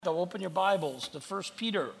So open your Bibles to 1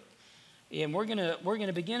 Peter, and we're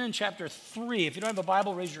gonna begin in chapter 3. If you don't have a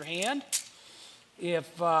Bible, raise your hand. If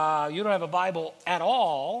you don't have a Bible at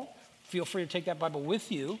all, feel free to take that Bible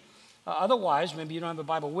with you. Otherwise, maybe you don't have a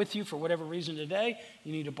Bible with you for whatever reason today.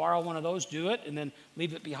 You need to borrow one of those, do it, and then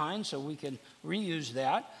leave it behind so we can reuse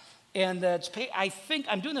that. And I think,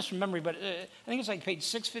 I'm doing this from memory, but I think it's like page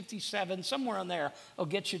 657, somewhere on there. I'll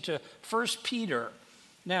get you to 1 Peter.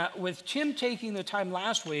 Now, with Tim taking the time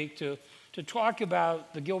last week to talk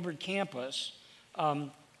about the Gilbert campus,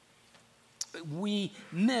 we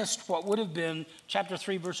missed what would have been chapter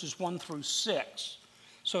 3, verses 1 through 6.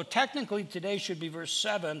 So technically today should be verse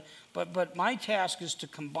 7, but my task is to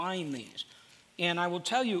combine these. And I will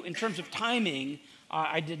tell you, in terms of timing,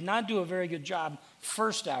 I did not do a very good job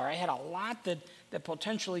first hour. I had a lot that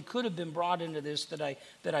potentially could have been brought into this that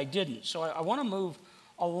I didn't. So I want to move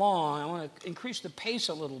along. I want to increase the pace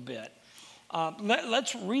a little bit.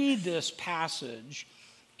 Let's read this passage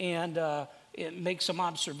and make some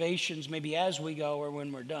observations maybe as we go or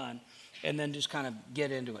when we're done, and then just kind of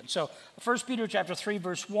get into it. So 1 Peter chapter 3,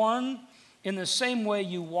 verse 1, in the same way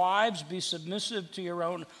you wives be submissive to your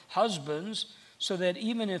own husbands, so that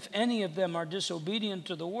even if any of them are disobedient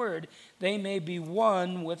to the word, they may be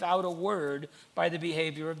won without a word by the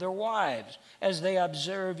behavior of their wives, as they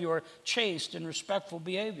observe your chaste and respectful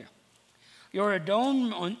behavior. Your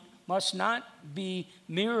adornment must not be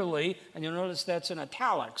merely, and you'll notice that's in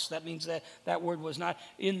italics. That means that word was not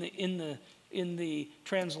in the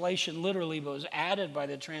translation literally, but was added by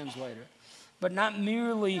the translator. But not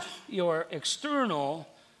merely your external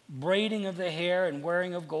braiding of the hair and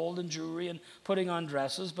wearing of gold and jewelry and putting on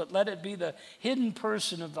dresses, but let it be the hidden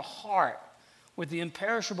person of the heart with the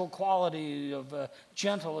imperishable quality of a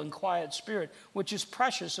gentle and quiet spirit, which is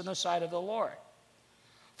precious in the sight of the Lord.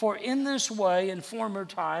 For in this way, in former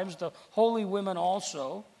times, the holy women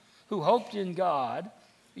also, who hoped in God,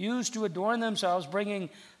 used to adorn themselves,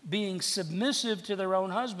 being submissive to their own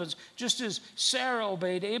husbands, just as Sarah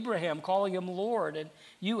obeyed Abraham, calling him Lord, and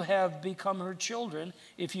you have become her children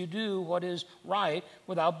if you do what is right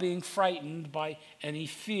without being frightened by any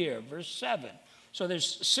fear. Verse 7. So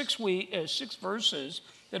there's six verses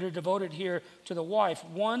that are devoted here to the wife.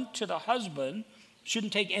 One to the husband.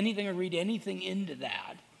 Shouldn't take anything or read anything into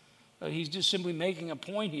that. He's just simply making a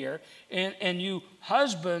point here. And you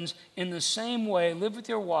husbands, in the same way, live with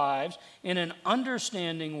your wives in an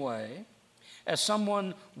understanding way, as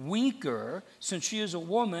someone weaker, since she is a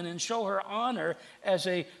woman, and show her honor as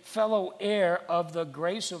a fellow heir of the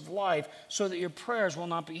grace of life, so that your prayers will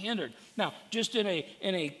not be hindered. Now, just in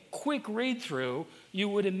a quick read-through, you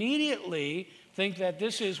would immediately think that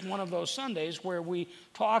this is one of those Sundays where we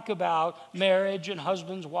talk about marriage and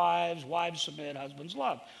husbands, wives submit, husbands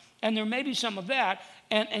love. And there may be some of that,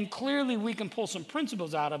 and clearly we can pull some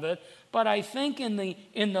principles out of it, but I think in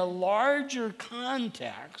the larger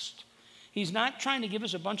context, he's not trying to give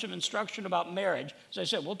us a bunch of instruction about marriage. As I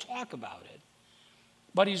said, we'll talk about it.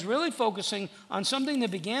 But he's really focusing on something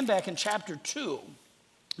that began back in chapter 2,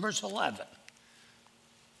 verse 11.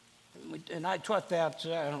 And I taught that,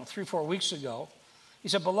 3-4 weeks ago. He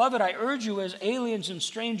said, "Beloved, I urge you as aliens and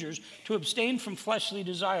strangers to abstain from fleshly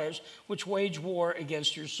desires which wage war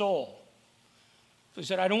against your soul." So he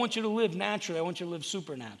said, I don't want you to live naturally. I want you to live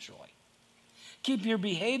supernaturally. Keep your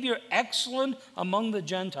behavior excellent among the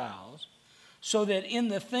Gentiles, so that in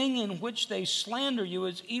the thing in which they slander you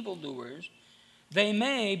as evildoers, they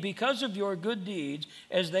may, because of your good deeds,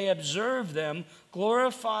 as they observe them,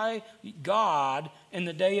 glorify God in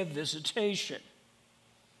the day of visitation.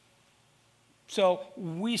 So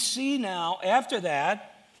we see now, after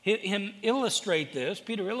that, him illustrate this,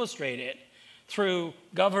 Peter illustrated it, through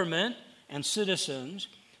government and citizens,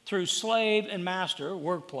 through slave and master,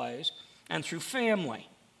 workplace, and through family.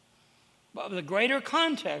 But the greater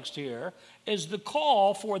context here is the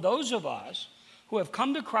call for those of us who have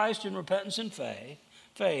come to Christ in repentance and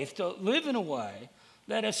faith to live in a way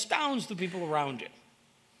that astounds the people around you.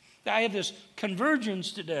 I have this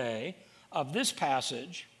convergence today of this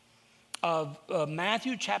passage of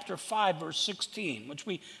Matthew chapter 5, verse 16, which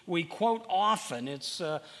we quote often. It's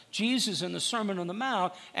Jesus in the Sermon on the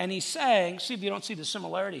Mount, and he's saying, see if you don't see the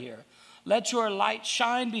similarity here, let your light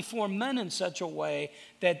shine before men in such a way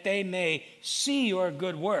that they may see your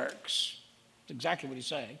good works. That's exactly what he's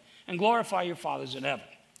saying. And glorify your fathers in heaven.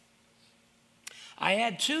 I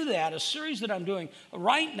add to that a series that I'm doing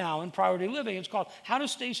right now in Priority Living. It's called How to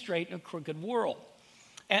Stay Straight in a Crooked World.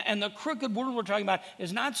 And the crooked world we're talking about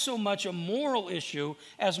is not so much a moral issue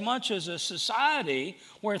as much as a society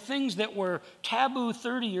where things that were taboo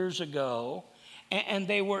 30 years ago and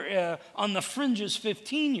they were on the fringes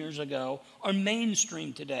 15 years ago are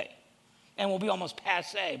mainstream today and will be almost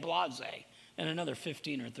passé, blasé, in another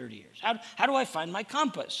 15 or 30 years. How do I find my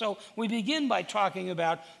compass? So we begin by talking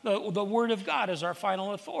about the Word of God as our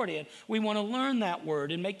final authority. And we want to learn that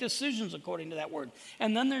Word and make decisions according to that Word.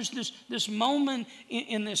 And then there's this moment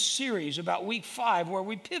in this series about week 5 where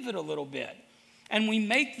we pivot a little bit. And we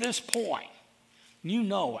make this point. You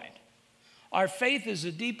know it. Our faith is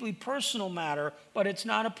a deeply personal matter, but it's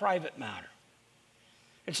not a private matter.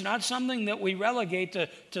 It's not something that we relegate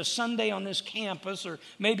to Sunday on this campus, or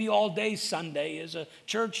maybe all day Sunday is a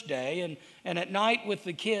church day, and at night with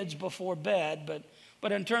the kids before bed.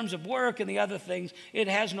 But in terms of work and the other things, it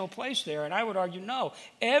has no place there. And I would argue, no.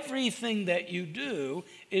 Everything that you do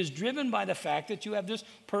is driven by the fact that you have this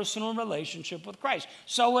personal relationship with Christ.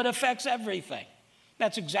 So it affects everything.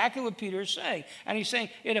 That's exactly what Peter is saying. And he's saying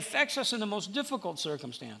it affects us in the most difficult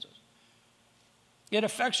circumstances. It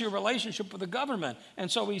affects your relationship with the government. And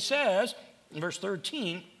so he says, in verse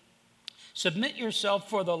 13, submit yourself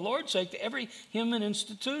for the Lord's sake to every human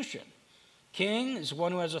institution. King is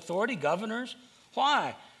one who has authority, governors.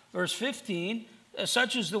 Why? Verse 15,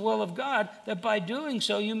 such is the will of God, that by doing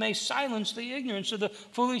so you may silence the ignorance of the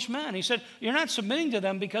foolish man. He said, you're not submitting to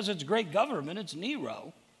them because it's great government, it's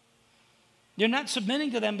Nero. You're not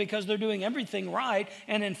submitting to them because they're doing everything right.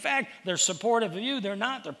 And in fact, they're supportive of you. They're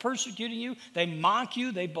not. They're persecuting you. They mock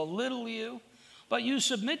you. They belittle you. But you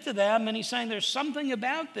submit to them, and he's saying there's something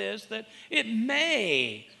about this that it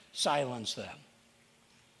may silence them.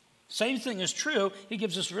 Same thing is true. He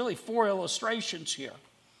gives us really 4 illustrations here.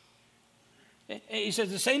 He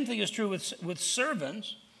says the same thing is true with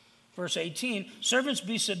servants. Verse 18, servants,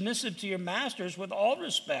 be submissive to your masters with all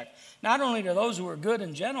respect, not only to those who are good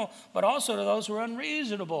and gentle, but also to those who are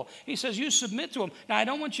unreasonable. He says, you submit to him. Now, I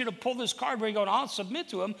don't want you to pull this card where you're going, I'll submit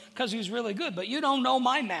to him because he's really good, but you don't know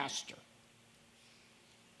my master.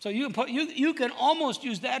 So you can almost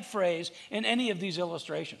use that phrase in any of these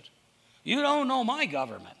illustrations. You don't know my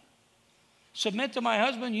government. Submit to my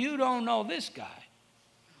husband, you don't know this guy.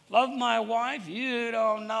 Love my wife, you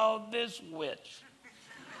don't know this witch.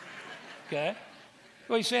 Okay?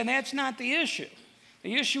 Well, he's saying that's not the issue.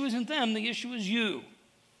 The issue isn't them. The issue is you.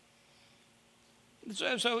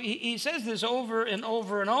 So he says this over and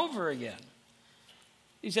over and over again.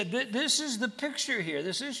 He said, this is the picture here.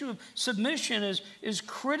 This issue of submission is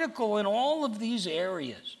critical in all of these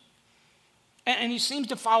areas. And he seems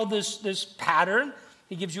to follow this pattern.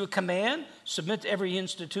 He gives you a command, submit to every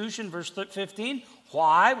institution, verse 15.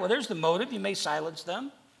 Why? Well, there's the motive. You may silence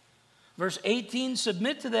them. Verse 18,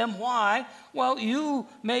 submit to them. Why? Well, you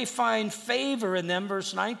may find favor in them.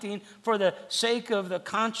 Verse 19, for the sake of the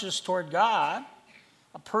conscience toward God.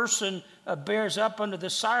 A person bears up under the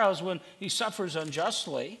sorrows when he suffers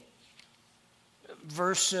unjustly.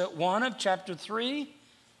 Verse 1 of chapter 3,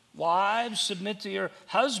 wives, submit to your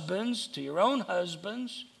husbands, to your own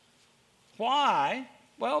husbands. Why?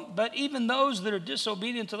 Well, but even those that are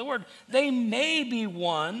disobedient to the word, they may be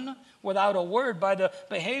won without a word by the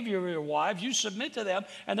behavior of your wives. You submit to them,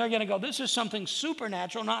 and they're going to go, this is something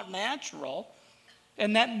supernatural, not natural.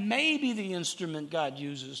 And that may be the instrument God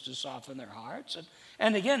uses to soften their hearts.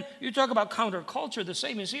 And again, you talk about counterculture, the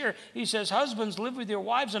same is here. He says, husbands, live with your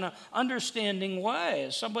wives in an understanding way,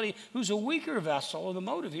 as somebody who's a weaker vessel. And the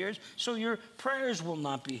motive here is so your prayers will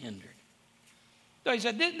not be hindered. So he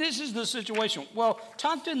said, this is the situation. Well,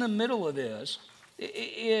 tucked in the middle of this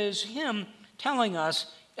is him telling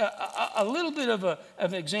us a little bit of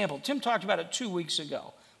an example. Tim talked about it 2 weeks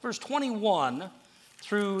ago. Verse 21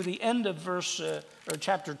 through the end of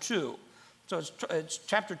chapter 2. So it's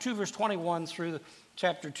chapter 2, verse 21 through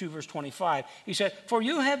chapter 2, verse 25. He said, for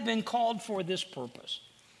you have been called for this purpose.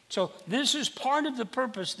 So this is part of the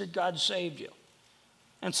purpose that God saved you.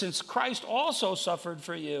 And since Christ also suffered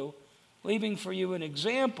for you, leaving for you an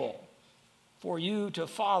example for you to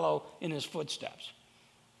follow in his footsteps.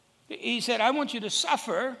 He said, I want you to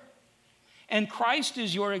suffer, and Christ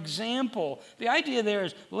is your example. The idea there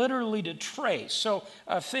is literally to trace. So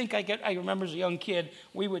I remember as a young kid,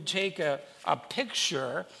 we would take a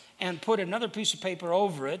picture and put another piece of paper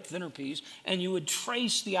over it, thinner piece, and you would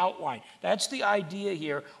trace the outline. That's the idea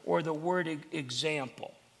here, or the word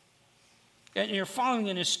example. And you're following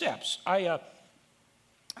in his steps. I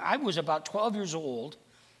was about 12 years old,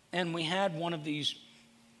 and we had one of these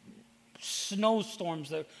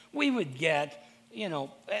snowstorms that we would get,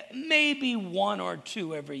 maybe 1 or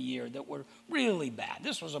 2 every year that were really bad.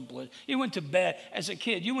 This was a blizzard. You went to bed, as a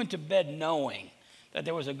kid, you went to bed knowing that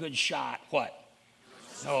there was a good shot. What?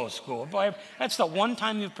 No school. Boy, that's the one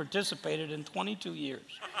time you've participated in 22 years.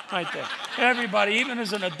 Right there. Everybody, even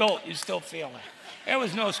as an adult, you still feel it. It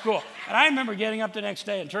was no school. And I remember getting up the next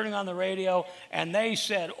day and turning on the radio, and they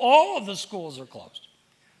said, all of the schools are closed.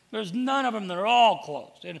 There's none of them that are all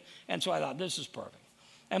closed. And so I thought, this is perfect.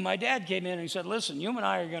 And my dad came in and he said, listen, you and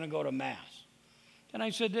I are going to go to Mass. And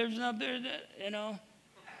I said, there's no,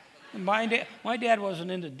 My dad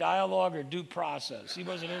wasn't into dialogue or due process. He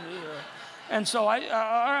wasn't into either. And so all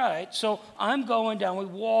right. So I'm going down. We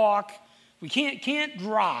walk. We can't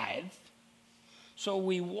drive. So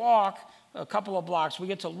we walk a couple of blocks. We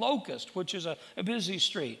get to Locust, which is a busy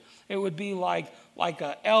street. It would be like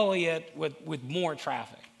a Elliott with more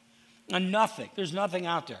traffic. And nothing. There's nothing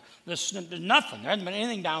out there. There's nothing. There hasn't been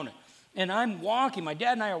anything down there. And I'm walking. My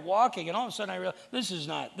dad and I are walking, and all of a sudden I realize this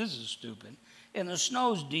is stupid. And the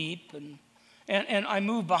snow's deep, and I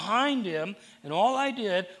moved behind him, and all I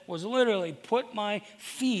did was literally put my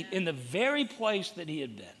feet in the very place that he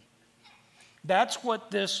had been. That's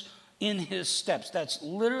what this in his steps. That's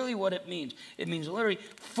literally what it means. It means literally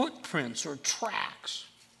footprints or tracks.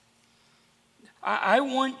 I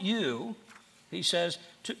want you, he says,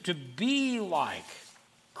 to be like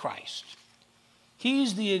Christ.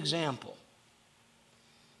 He's the example.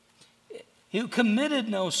 He committed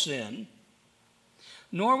no sin,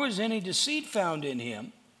 nor was any deceit found in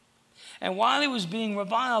him. And while he was being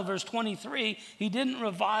reviled, verse 23, he didn't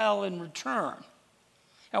revile in return.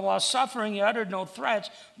 And while suffering, he uttered no threats,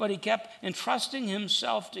 but he kept entrusting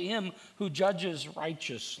himself to him who judges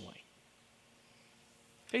righteously.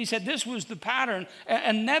 He said this was the pattern,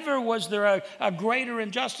 and never was there a greater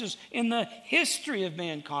injustice in the history of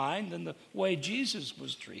mankind than the way Jesus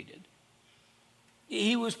was treated.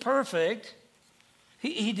 He was perfect.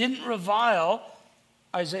 He didn't revile.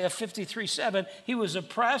 Isaiah 53:7, he was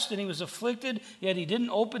oppressed and he was afflicted, yet he didn't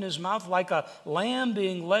open his mouth, like a lamb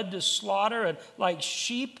being led to slaughter, and like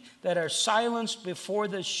sheep that are silenced before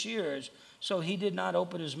the shears. So he did not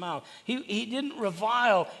open his mouth. He didn't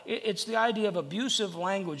revile. It's the idea of abusive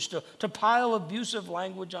language, to pile abusive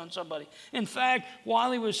language on somebody. In fact,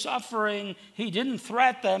 while he was suffering, he didn't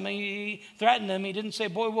threaten them. He threatened them. He didn't say,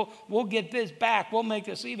 boy, we'll get this back. We'll make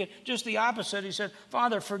this even. Just the opposite. He said,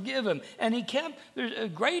 Father, forgive him. And he kept, there's a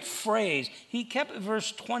great phrase. He kept,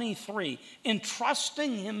 verse 23,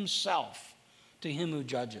 entrusting himself to him who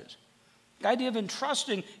judges. The idea of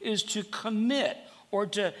entrusting is to commit or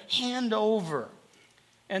to hand over.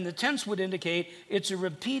 And the tense would indicate it's a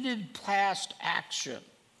repeated past action.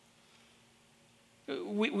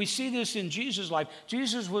 We see this in Jesus' life.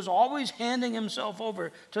 Jesus was always handing himself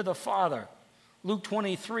over to the Father. Luke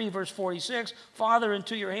 23, verse 46, Father,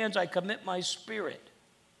 into your hands I commit my spirit.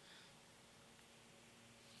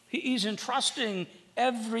 He's entrusting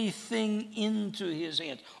everything into his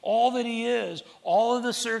hands. All that he is, all of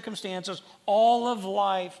the circumstances, all of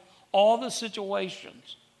life, all the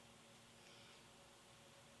situations.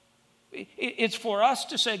 It's for us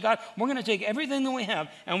to say, God, we're going to take everything that we have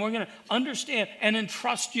and we're going to understand and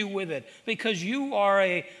entrust you with it, because you are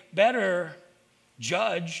a better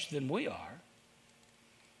judge than we are.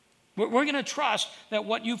 We're going to trust that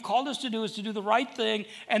what you've called us to do is to do the right thing,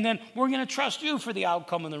 and then we're going to trust you for the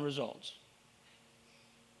outcome and the results.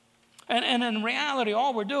 And in reality,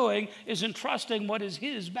 all we're doing is entrusting what is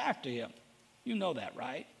his back to him. You know that,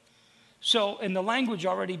 right? So, and the language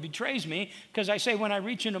already betrays me, because I say when I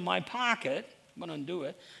reach into my pocket, I'm going to undo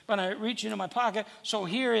it, when I reach into my pocket, so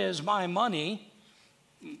here is my money,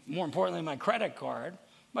 more importantly, my credit card,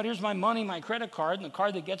 but here's my money, my credit card, and the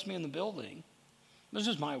card that gets me in the building. This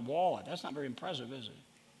is my wallet. That's not very impressive, is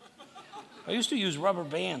it? I used to use rubber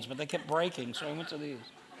bands, but they kept breaking, so I went to these.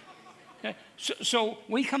 Okay? So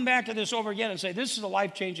we come back to this over again and say, this is a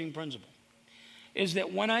life-changing principle. Is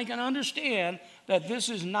that when I can understand that this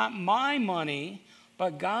is not my money,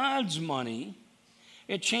 but God's money,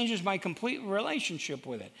 it changes my complete relationship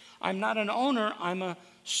with it. I'm not an owner, I'm a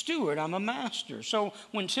steward, I'm a master. So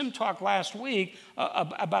when Tim talked last week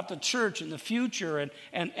about the church and the future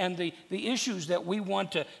and the issues that we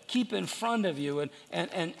want to keep in front of you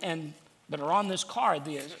and that are on this card,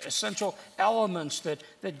 the essential elements that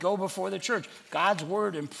go before the church, God's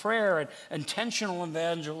word and prayer and intentional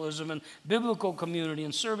evangelism and biblical community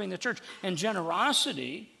and serving the church and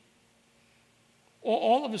generosity,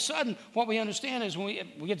 all of a sudden what we understand is when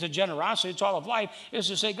we get to generosity, it's all of life, is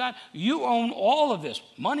to say, God, you own all of this.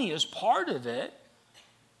 Money is part of it.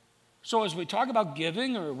 So as we talk about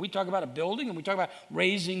giving, or we talk about a building, and we talk about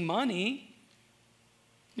raising money,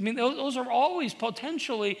 I mean, those are always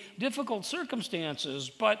potentially difficult circumstances,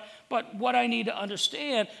 but what I need to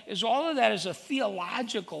understand is all of that is a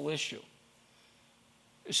theological issue.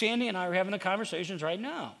 Sandy and I are having the conversations right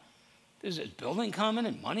now. There's a building coming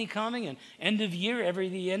and money coming, and end of year,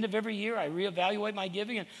 the end of every year, I reevaluate my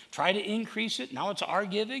giving and try to increase it. Now it's our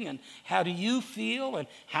giving, and how do you feel, and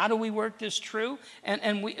how do we work this through?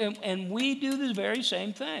 And we do the very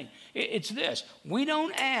same thing. It's this: we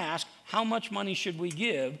don't ask how much money should we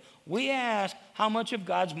give. We ask how much of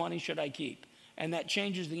God's money should I keep, and that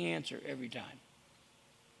changes the answer every time.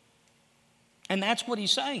 And that's what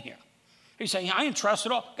he's saying here. He's saying, I entrust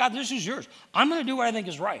it all. God, this is yours. I'm going to do what I think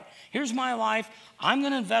is right. Here's my life. I'm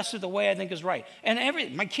going to invest it the way I think is right.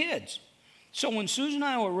 And my kids. So when Susan and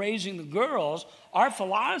I were raising the girls, our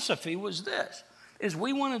philosophy was this, is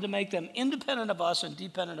we wanted to make them independent of us and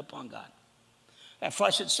dependent upon God. That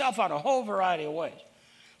fleshed itself out a whole variety of ways.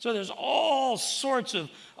 So there's all sorts of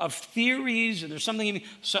theories, and there's something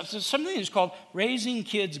that's called raising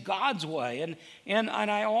kids God's way. And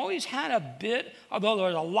I always had a bit, although there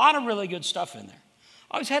was a lot of really good stuff in there,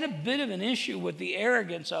 I always had a bit of an issue with the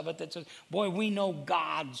arrogance of it that says, boy, we know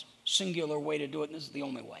God's singular way to do it, and this is the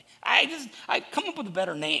only way. I come up with a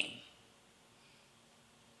better name.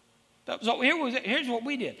 So here's what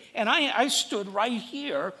we did. And I stood right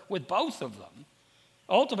here with both of them.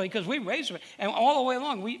 Ultimately, because we raised them, and all the way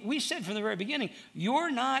along, we said from the very beginning,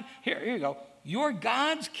 you're not, here you go, you're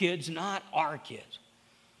God's kids, not our kids.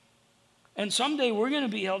 And someday we're going to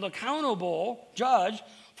be held accountable, judge,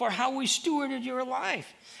 for how we stewarded your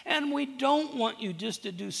life. And we don't want you just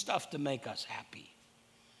to do stuff to make us happy,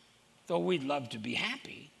 though we'd love to be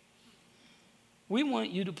happy. We want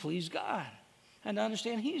you to please God and to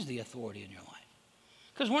understand He's the authority in your life.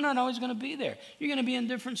 Because we're not always going to be there. You're going to be in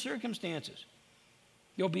different circumstances.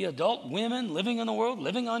 You'll be adult women living in the world,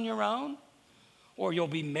 living on your own. Or you'll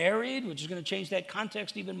be married, which is going to change that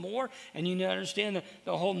context even more. And you need to understand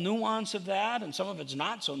the whole nuance of that. And some of it's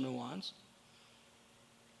not so nuanced.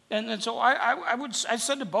 And so I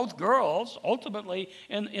said to both girls, ultimately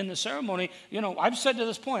in the ceremony, I've said to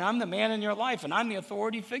this point, I'm the man in your life, and I'm the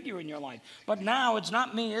authority figure in your life. But now it's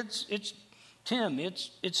not me, it's Tim,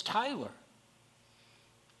 it's Tyler.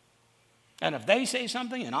 And if they say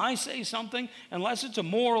something and I say something, unless it's a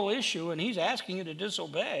moral issue and he's asking you to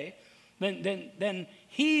disobey, then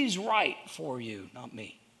he's right for you, not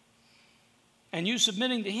me. And you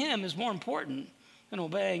submitting to him is more important than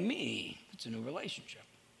obeying me. It's a new relationship.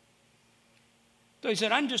 So he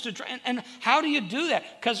said, I'm just and how do you do that?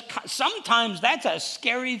 Because sometimes that's a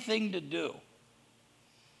scary thing to do,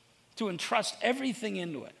 to entrust everything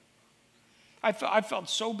into it. I felt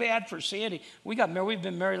so bad for Sandy. We got married. We've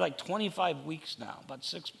been married like 25 weeks now, about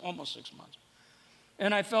almost 6 months.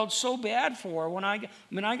 And I felt so bad for her when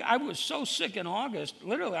I was so sick in August.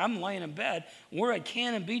 Literally, I'm laying in bed. We're at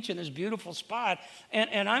Cannon Beach in this beautiful spot,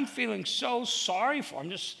 and I'm feeling so sorry for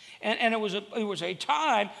him. And it was a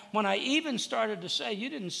time when I even started to say,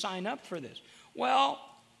 you didn't sign up for this. Well,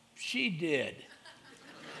 she did.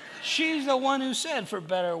 She's the one who said, for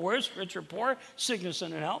better or worse, rich or poor, sickness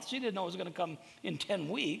and health. She didn't know it was going to come in 10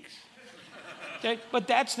 weeks. Okay? But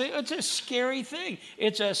it's a scary thing.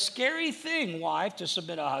 It's a scary thing, wife, to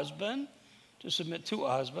submit to a husband,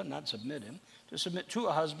 not submit him, to submit to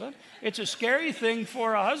a husband. It's a scary thing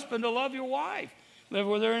for a husband to love your wife. Live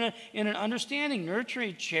with her in an understanding,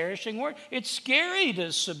 nurturing, cherishing word. It's scary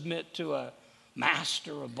to submit to a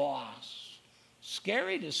master, a boss.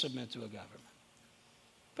 Scary to submit to a government.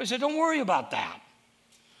 But he said, don't worry about that.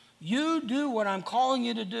 You do what I'm calling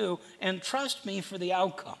you to do and trust me for the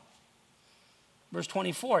outcome. Verse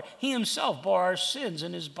 24, he himself bore our sins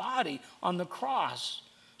in his body on the cross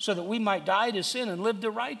so that we might die to sin and live to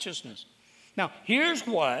righteousness. Now, here's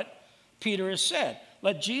what Peter has said.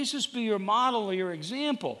 Let Jesus be your model or your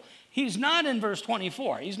example. He's not in verse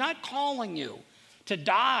 24. He's not calling you to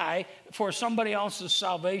die for somebody else's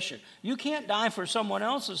salvation. You can't die for someone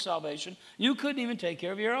else's salvation. You couldn't even take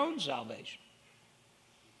care of your own salvation.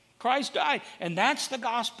 Christ died, and that's the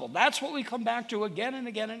gospel. That's what we come back to again and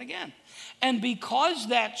again and again. And because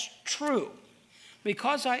that's true,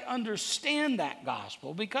 because I understand that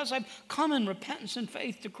gospel, because I've come in repentance and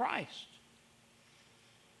faith to Christ,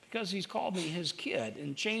 because he's called me his kid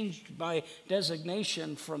and changed my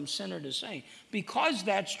designation from sinner to saint. Because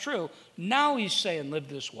that's true, now he's saying live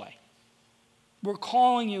this way. We're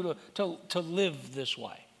calling you to live this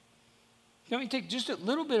way. Let me take just a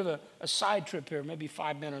little bit of a side trip here, maybe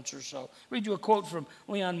 5 minutes or so. Read you a quote from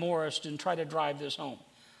Leon Morris and try to drive this home.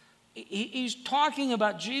 He's talking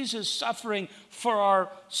about Jesus suffering for our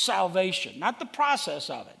salvation, not the process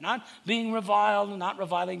of it, not being reviled and not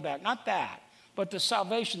reviling back, not that. But the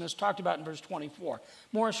salvation that's talked about in verse 24.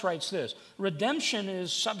 Morris writes this, redemption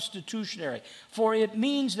is substitutionary, for it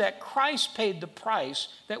means that Christ paid the price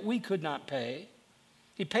that we could not pay.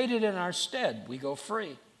 He paid it in our stead. We go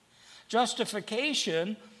free.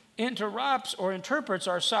 Justification interrupts or interprets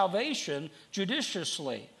our salvation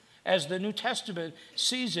judiciously. As the New Testament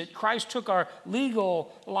sees it, Christ took our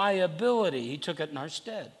legal liability. He took it in our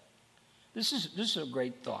stead. This is a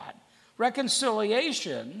great thought.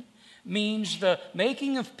 Reconciliation means the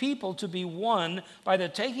making of people to be one by the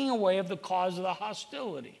taking away of the cause of the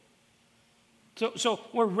hostility. So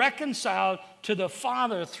we're reconciled to the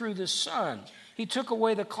Father through the Son. He took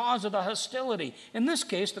away the cause of the hostility. In this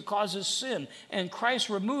case, the cause is sin. And Christ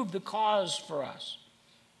removed the cause for us.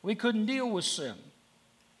 We couldn't deal with sin.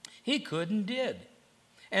 He could and did.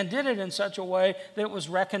 And did it in such a way that it was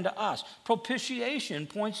reckoned to us. Propitiation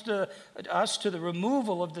points to us to the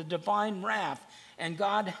removal of the divine wrath. And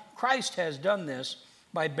Christ has done this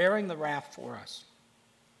by bearing the wrath for us.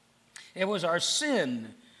 It was our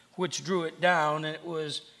sin which drew it down, and it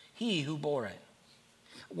was He who bore it.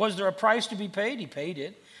 Was there a price to be paid? He paid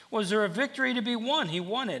it. Was there a victory to be won? He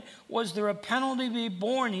won it. Was there a penalty to be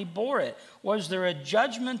borne? He bore it. Was there a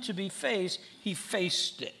judgment to be faced? He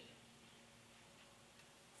faced it.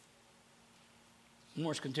 And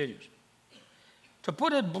Morse continues. To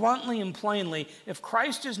put it bluntly and plainly, if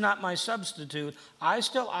Christ is not my substitute, I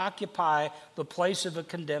still occupy the place of a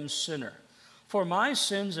condemned sinner. For my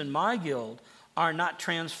sins and my guilt are not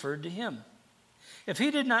transferred to him. If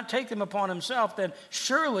he did not take them upon himself, then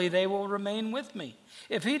surely they will remain with me.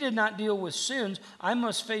 If he did not deal with sins, I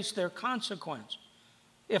must face their consequence.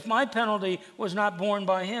 If my penalty was not borne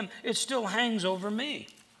by him, it still hangs over me.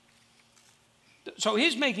 So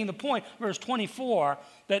he's making the point, verse 24,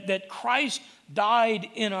 that Christ died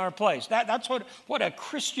in our place. That's what a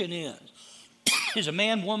Christian is. Is a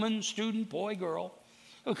man, woman, student, boy, girl,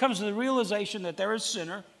 who comes to the realization that they're a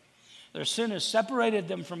sinner. Their sin has separated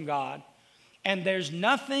them from God, and there's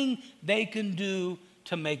nothing they can do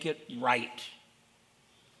to make it right.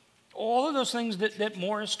 All of those things that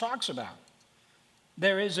Morris talks about.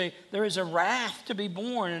 There is a wrath to be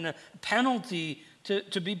borne and a penalty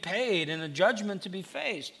to be paid and a judgment to be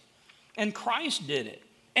faced. And Christ did it.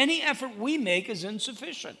 Any effort we make is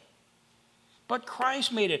insufficient. But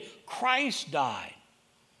Christ made it. Christ died.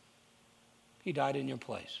 He died in your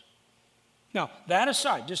place. Now, that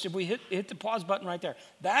aside, just if we hit the pause button right there,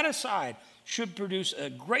 that aside should produce a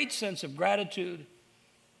great sense of gratitude,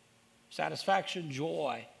 satisfaction,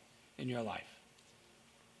 joy in your life.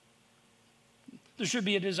 There should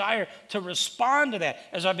be a desire to respond to that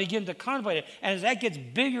as I begin to contemplate it. And as that gets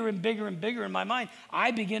bigger and bigger and bigger in my mind,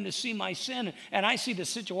 I begin to see my sin, and I see the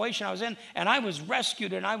situation I was in, and I was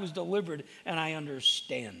rescued and I was delivered, and I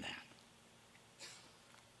understand that.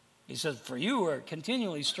 He says, for you are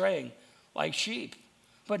continually straying like sheep,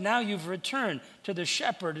 but now you've returned to the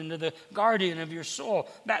shepherd and to the guardian of your soul.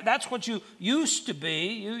 That's what you used to be.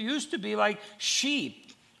 You used to be like sheep.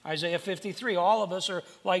 Isaiah 53, all of us are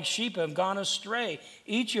like sheep, have gone astray.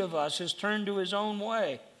 Each of us has turned to his own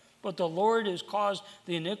way. But the Lord has caused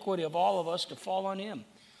the iniquity of all of us to fall on him.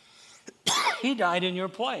 He died in your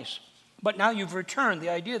place. But now you've returned. The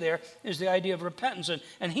idea there is the idea of repentance.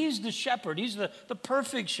 And he's the shepherd. He's the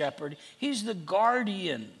perfect shepherd. He's the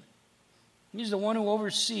guardian. He's the one who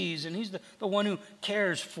oversees, and he's the one who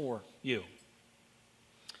cares for you.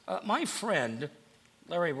 My friend,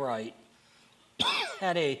 Larry Wright,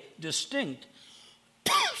 had a distinct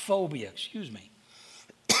phobia,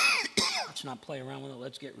 Let's not play around with it,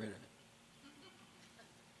 let's get rid of it.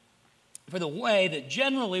 For the way that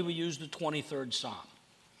generally we use the 23rd Psalm.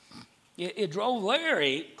 It drove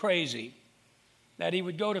Larry crazy that he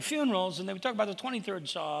would go to funerals and they would talk about the 23rd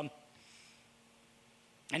Psalm.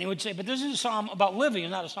 And he would say, but this is a psalm about living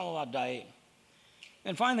and not a psalm about dying.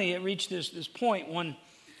 And finally it reached this point one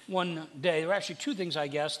day. There were actually two things, I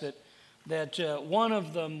guess, that one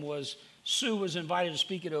of them was Sue was invited to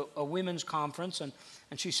speak at a women's conference, and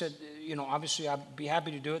she said, obviously I'd be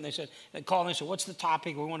happy to do it. And they called and they said, what's the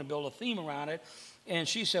topic? We want to build a theme around it. And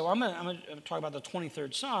she said, well, I'm going to talk about the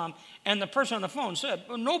 23rd Psalm. And the person on the phone said,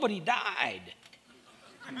 well, nobody died.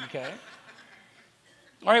 Okay.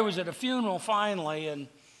 Larry was at a funeral finally, and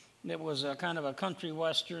it was a kind of a country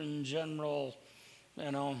western general,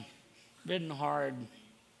 ridden hard,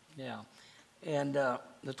 yeah. And the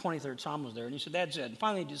 23rd Psalm was there. And he said, that's it. And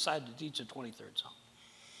finally he decided to teach the 23rd Psalm.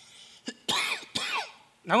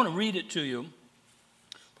 I want to read it to you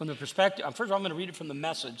from the perspective. First of all, I'm going to read it from the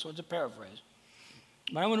Message, so it's a paraphrase.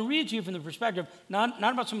 But I want to read it to you from the perspective, not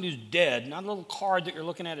about somebody who's dead, not a little card that you're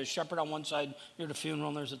looking at, a shepherd on one side, you're at a funeral,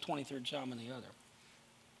 and there's the 23rd Psalm on the other.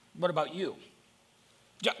 What about you?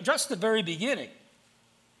 Just the very beginning.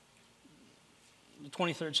 The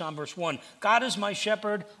 23rd Psalm, verse 1. God is my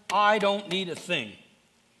shepherd, I don't need a thing.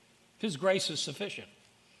 His grace is sufficient.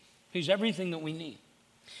 He's everything that we need.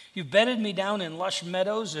 You've bedded me down in lush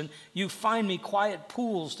meadows, and you find me quiet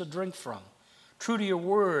pools to drink from. True to your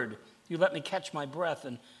word, you let me catch my breath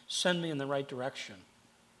and send me in the right direction.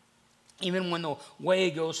 Even when the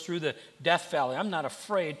way goes through the death valley, I'm not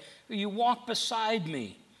afraid. You walk beside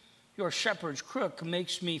me. Your shepherd's crook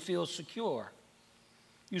makes me feel secure.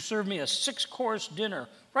 You serve me a 6-course dinner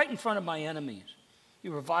right in front of my enemies.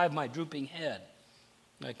 You revive my drooping head.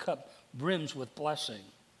 My cup brims with blessing.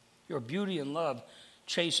 Your beauty and love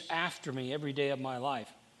chase after me every day of my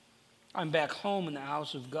life. I'm back home in the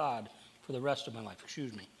house of God for the rest of my life.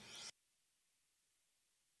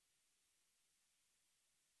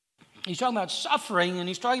 He's talking about suffering, and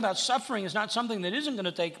he's talking about suffering is not something that isn't going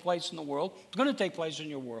to take place in the world. It's going to take place in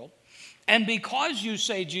your world. And because you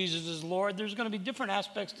say Jesus is Lord, there's going to be different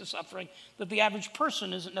aspects to suffering that the average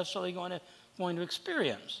person isn't necessarily going to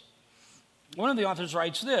experience. One of the authors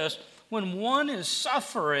writes this: when one is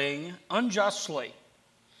suffering unjustly,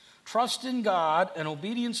 trust in God and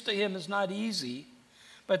obedience to him is not easy,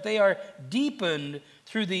 but they are deepened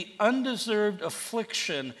through the undeserved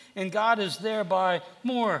affliction, and God is thereby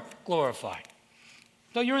more glorified.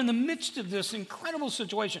 So you're in the midst of this incredible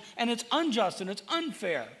situation, and it's unjust and it's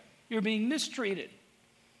unfair. You're being mistreated.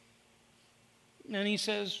 And he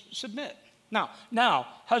says, submit. Now,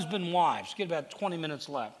 husband, wives, get about 20 minutes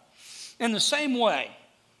left. In the same way,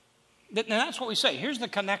 now that's what we say. Here's the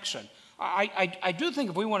connection. I do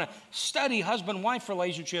think if we want to study husband-wife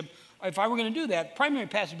relationship, if I were going to do that, primary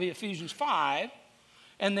passage would be Ephesians 5,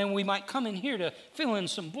 and then we might come in here to fill in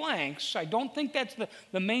some blanks. I don't think that's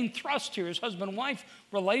the main thrust here is husband-wife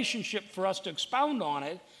relationship for us to expound on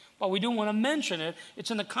it, but we do want to mention it.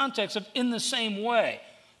 It's in the context of in the same way,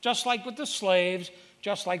 just like with the slaves,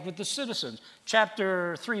 just like with the citizens.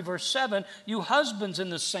 Chapter 3, verse 7, you husbands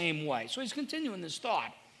in the same way. So he's continuing this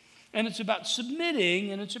thought. And it's about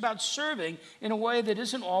submitting and it's about serving in a way that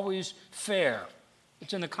isn't always fair.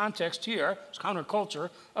 It's in the context here, it's counterculture,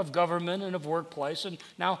 of government and of workplace, and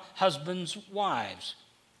now husbands, wives.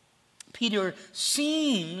 Peter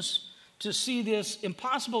seems to see this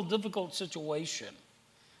impossible, difficult situation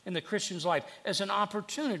in the Christian's life as an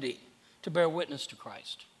opportunity to bear witness to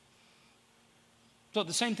Christ. So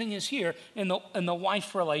the same thing is here in the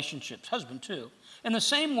wife relationships, husband too. In the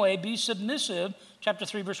same way, be submissive, chapter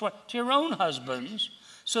 3, verse 1, to your own husbands,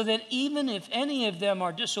 so that even if any of them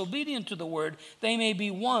are disobedient to the word, they may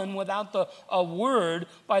be won without a word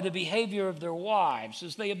by the behavior of their wives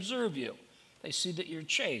as they observe you. They see that you're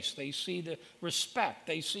chaste. They see the respect.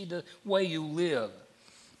 They see the way you live.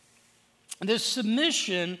 This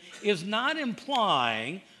submission is not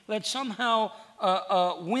implying that somehow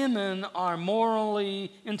women are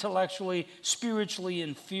morally, intellectually, spiritually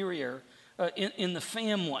inferior in the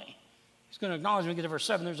family. He's going to acknowledge when we get to verse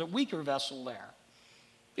 7, there's a weaker vessel there.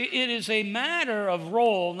 It is a matter of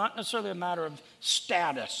role, not necessarily a matter of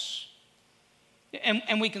status.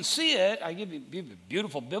 And we can see it. I give you a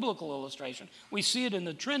beautiful biblical illustration. We see it in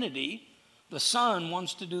the Trinity. The Son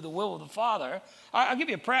wants to do the will of the Father. I'll give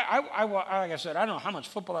you a prayer. Like I said, I don't know how much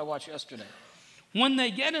football I watched yesterday. When they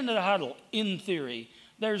get into the huddle, in theory,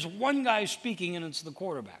 there's one guy speaking, and it's the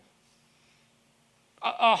quarterback.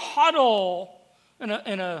 A huddle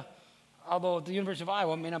although at the University of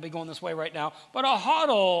Iowa, it may not be going this way right now, but a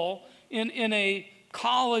huddle in a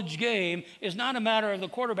college game is not a matter of the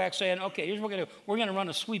quarterback saying, okay, here's what we're going to do. We're going to run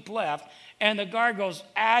a sweep left, and the guard goes,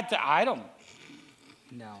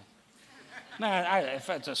 no. Man, if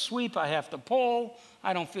it's a sweep, I have to pull.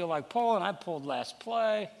 I don't feel like pulling. I pulled last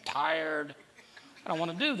play, tired. I don't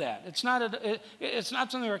want to do that. It's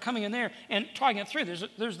not something we're coming in there and talking it through.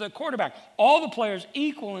 There's the quarterback. All the players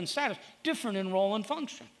equal in status, different in role and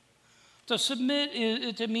function. To submit,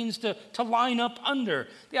 it means to line up under.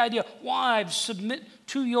 The idea, wives, submit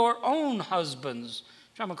to your own husbands.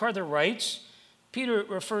 John MacArthur writes, Peter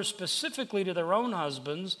refers specifically to their own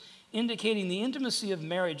husbands, indicating the intimacy of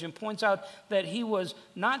marriage, and points out that he was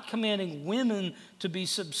not commanding women to be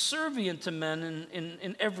subservient to men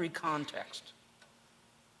in every context.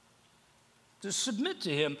 To submit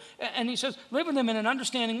to him. And he says, live with him in an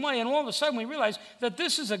understanding way. And all of a sudden we realize that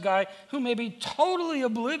this is a guy who may be totally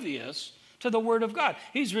oblivious to the Word of God.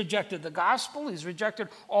 He's rejected the gospel. He's rejected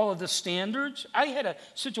all of the standards. I had a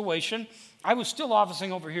situation. I was still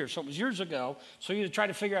officing over here, so it was years ago. So you try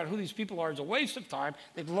to figure out who these people are is a waste of time.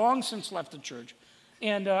 They've long since left the church.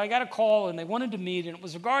 And I got a call, and they wanted to meet, and it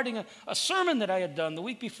was regarding a sermon that I had done the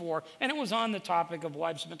week before, and it was on the topic of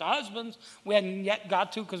wives submit to husbands. We hadn't yet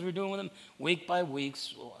got to, because we're doing with them week by week,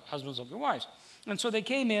 husbands of your wives. And so they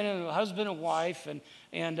came in, and a husband and wife, and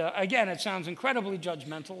again, it sounds incredibly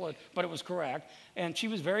judgmental, but it was correct. And she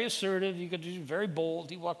was very assertive. You could do very bold.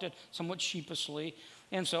 He walked in somewhat sheepishly.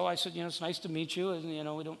 And so I said, it's nice to meet you.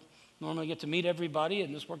 And, we don't normally get to meet everybody,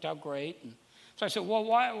 and this worked out great. And so I said, well,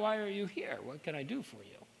 why are you here? What can I do for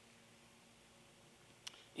you?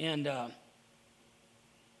 And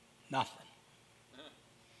nothing.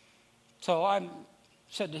 So I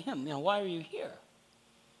said to him, why are you here?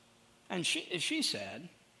 And she said,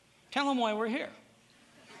 tell him why we're here.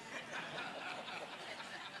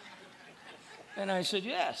 And I said,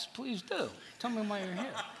 yes, please do. Tell me why you're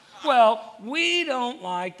here. Well, we don't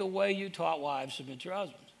like the way you taught wives submit to your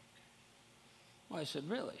husbands. Well, I said,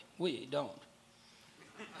 really? We don't.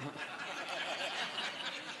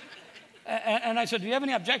 And I said, do you have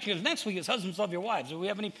any objections? Because next week is husbands love your wives. Do we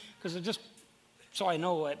have any? Because it just, so I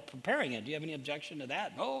know preparing it. Do you have any objection to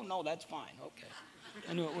that? No, that's fine. Okay.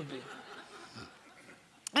 I knew it would be.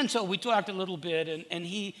 And so we talked a little bit, and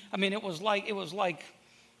it was like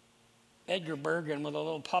Edgar Bergen with a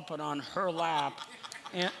little puppet on her lap.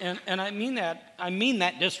 And I mean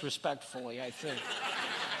that disrespectfully, I think.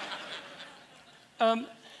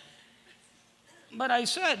 But I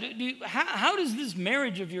said, how does this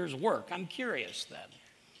marriage of yours work? I'm curious then.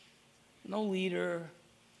 No leader.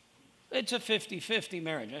 It's a 50-50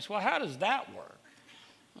 marriage. I said, well, how does that work?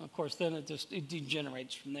 Well, of course, then it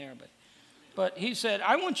degenerates from there. But he said,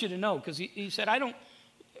 I want you to know, because he said,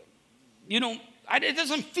 it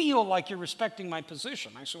doesn't feel like you're respecting my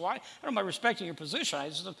position. I said, well, I don't know about respecting your position. I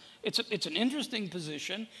said, it's an interesting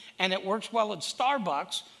position, and it works well at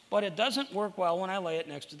Starbucks, but it doesn't work well when I lay it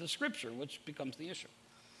next to the Scripture, which becomes the issue.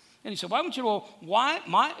 And he said, well, I want you to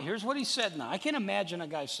know, here's what he said now. I can't imagine a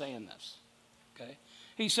guy saying this, okay?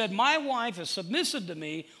 He said, my wife is submissive to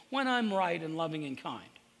me when I'm right and loving and kind.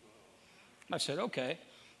 I said, okay.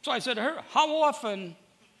 So I said to her, how often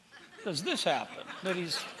does this happen, that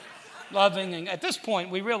he's loving? And at this point,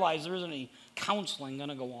 we realize there isn't any counseling going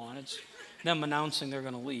to go on. It's them announcing they're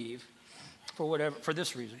going to leave for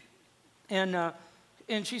this reason. And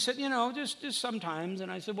she said, just sometimes.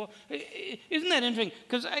 And I said, well, isn't that interesting?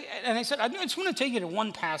 Because I said, I just want to take you to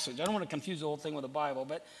one passage. I don't want to confuse the whole thing with the Bible,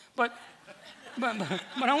 but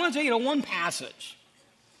I want to take you to one passage.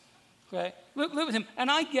 Okay? Live with him.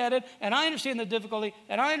 And I get it, and I understand the difficulty,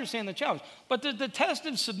 and I understand the challenge. But the test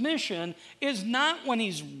of submission is not when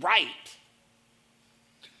he's right.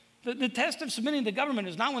 The test of submitting to government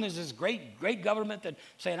is not when there's this great government that's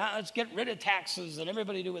saying, let's get rid of taxes and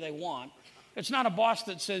everybody do what they want. It's not a boss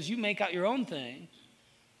that says, you make out your own thing.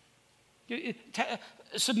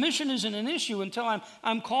 Submission isn't an issue until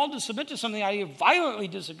I'm called to submit to something I violently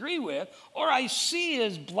disagree with, or I see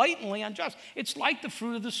as blatantly unjust. It's like the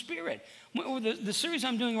fruit of the Spirit. The series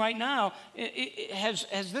I'm doing right now, it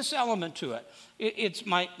has this element to it. It's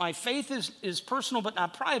my faith is personal but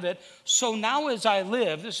not private. So now as I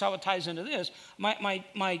live, this is how it ties into this.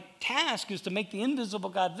 My task is to make the invisible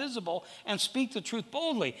God visible and speak the truth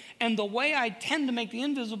boldly. And the way I tend to make the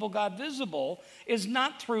invisible God visible is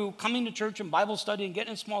not through coming to church and Bible study and getting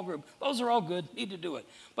in a small group. Those are all good, need to do it.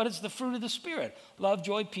 But it's the fruit of the Spirit. Love,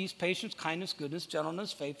 joy, peace, patience, kindness, goodness,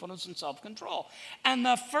 gentleness, faithfulness, and self-control. And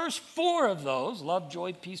the first four of those, love,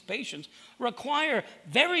 joy, peace, patience, require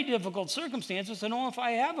very difficult circumstances to know if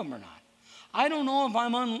I have them or not. I don't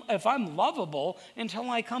know if I'm lovable until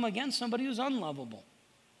I come against somebody who's unlovable.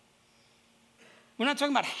 We're not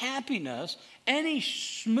talking about happiness. Any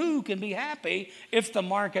schmoo can be happy if the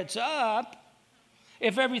market's up,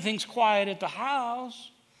 if everything's quiet at the house.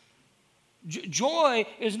 Joy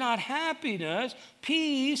is not happiness.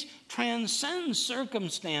 Peace transcends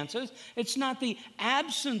circumstances. It's not the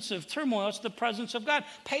absence of turmoil, it's the presence of God.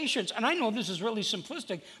 Patience, and I know this is really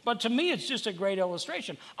simplistic, but to me it's just a great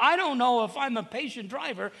illustration. I don't know if I'm a patient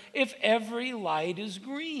driver if every light is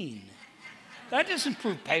green. That doesn't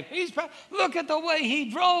prove patience. Look at the way he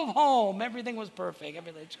drove home. Everything was perfect.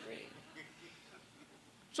 Everything's great.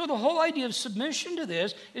 So the whole idea of submission to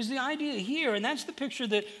this is the idea here, and that's the picture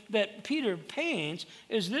that Peter paints,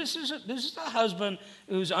 is this is a husband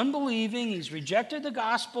who's unbelieving, he's rejected the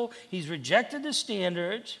gospel, he's rejected the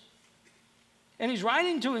standards, and he's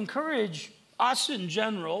writing to encourage us in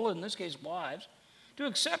general, in this case wives, to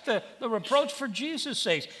accept the reproach for Jesus'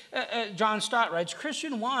 sake. John Stott writes,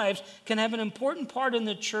 Christian wives can have an important part in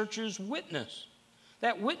the church's witness.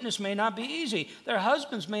 That witness may not be easy. Their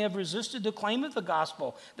husbands may have resisted the claim of the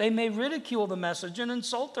gospel. They may ridicule the message and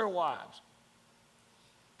insult their wives.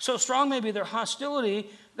 So strong may be their hostility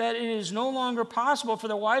that it is no longer possible for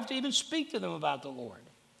their wife to even speak to them about the Lord.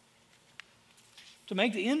 To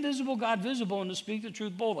make the invisible God visible and to speak the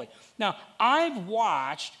truth boldly. Now, I've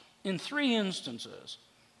watched in 3 instances.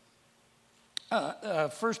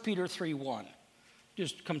 1 Peter 3:1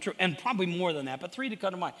 just come true, and probably more than that, but 3 to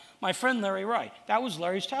come to mind. My friend Larry Wright, that was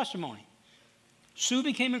Larry's testimony. Sue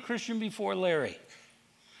became a Christian before Larry.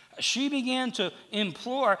 She began to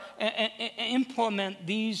implore and implement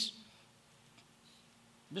this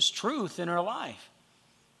truth in her life.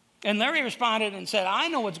 And Larry responded and said, I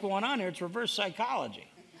know what's going on here. It's reverse psychology.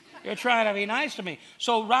 You're trying to be nice to me.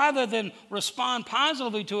 So rather than respond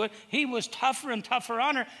positively to it, he was tougher and tougher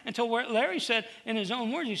on her until Larry said, in his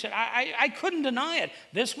own words, he said, I couldn't deny it.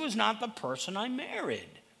 This was not the person I married.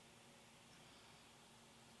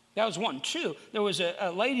 That was 1. 2, there was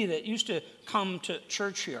a lady that used to come to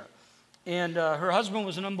church here. And her husband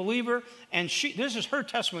was an unbeliever. And this is her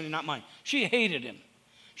testimony, not mine. She hated him.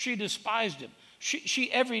 She despised him.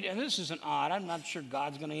 She every day, and this isn't odd, I'm not sure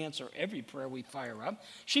God's going to answer every prayer we fire up.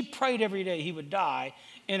 She prayed every day he would die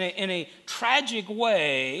in a tragic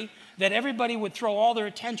way that everybody would throw all their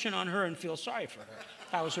attention on her and feel sorry for her.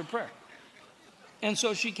 That was her prayer. And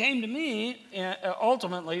so she came to me,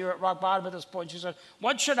 ultimately, you're at rock bottom at this point. She said,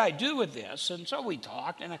 what should I do with this? And so we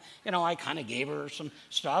talked, and I kind of gave her some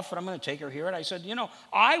stuff, but I'm going to take her here. And I said,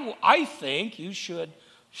 I think you should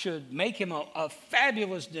make him a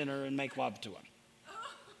fabulous dinner and make love to him.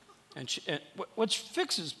 And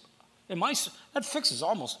that fixes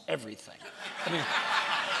almost everything. I mean,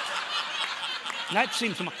 that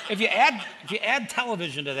seems to me, if you add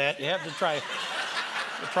television to that, you have the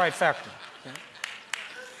trifecta. Okay?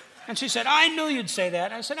 And she said, I knew you'd say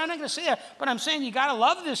that. I said, I'm not going to say that, but I'm saying you got to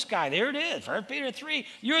love this guy. There it is, 1 Peter 3.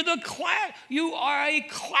 You are a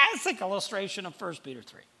classic illustration of 1 Peter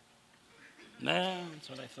 3. That's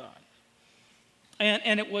what I thought.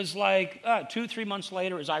 And it was like 2-3 months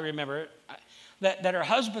later, as I remember it, that her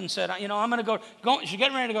husband said, I'm going to go. She's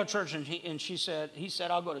getting ready to go to church, and he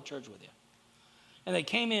said, I'll go to church with you. And they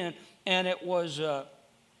came in, and it was,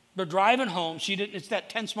 they're driving home. It's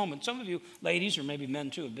that tense moment. Some of you ladies, or maybe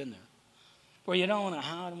men too, have been there, where you don't know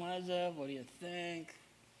how, what is it, what do you think?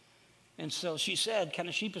 And so she said, kind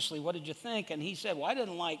of sheepishly, what did you think? And he said, well, and it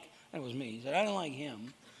was me. He said, I didn't like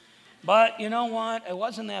him. But you know what? It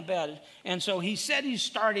wasn't that bad. And so he said he's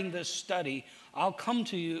starting this study. I'll come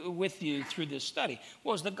with you through this study.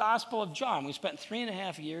 Well, it was the Gospel of John. We spent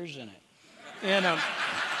 3.5 years in it. And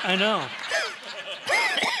I know.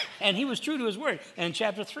 And he was true to his word. And in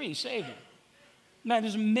chapter 3, he saved him. Man,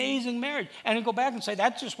 this amazing marriage. And he'd go back and say,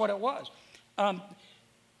 that's just what it was. One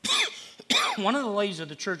of the ladies of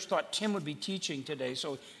the church thought Tim would be teaching today.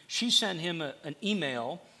 So she sent him an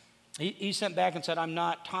email. He sent back and said, I'm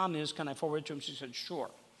not. Tom is. Can I forward it to him? She said, sure.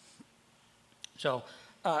 So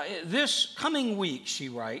this coming week, she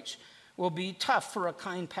writes, will be tough for a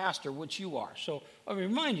kind pastor, which you are. So I'll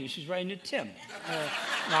remind you, she's writing to Tim,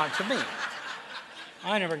 not to me.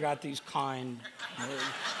 I never got these kind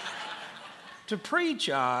to preach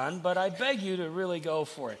on, but I beg you to really go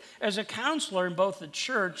for it. As a counselor in both the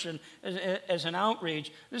church and as an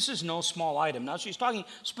outreach, this is no small item. Now, she's talking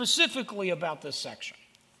specifically about this section.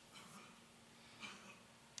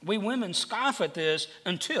 We women scoff at this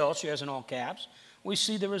until, she has in all caps, we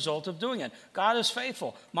see the result of doing it. God is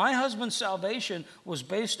faithful. My husband's salvation was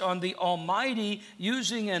based on the Almighty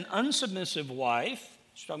using an unsubmissive wife,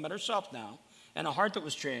 she's talking about herself now, and a heart that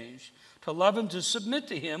was changed, to love him, to submit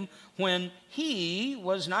to him when he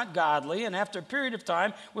was not godly, and after a period of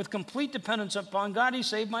time, with complete dependence upon God, he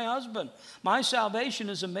saved my husband. My salvation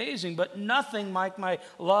is amazing, but nothing like my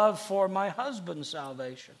love for my husband's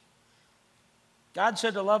salvation. God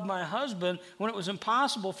said to love my husband when it was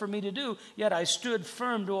impossible for me to do, yet I stood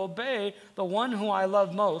firm to obey the one who I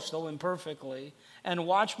love most, though imperfectly, and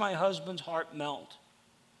watch my husband's heart melt.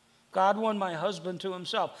 God won my husband to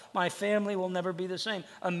himself. My family will never be the same.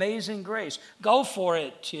 Amazing grace. Go for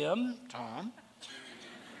it, Tom.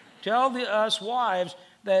 Tell us wives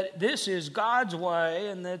that this is God's way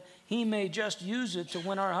and that he may just use it to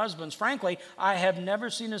win our husbands. Frankly, I have never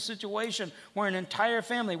seen a situation where an entire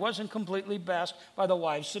family wasn't completely blessed by the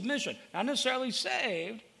wife's submission. Not necessarily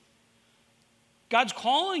saved. God's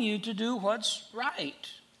calling you to do what's right.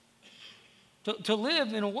 To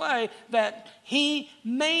live in a way that he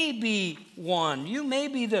may be one. You may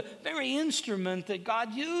be the very instrument that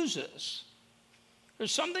God uses.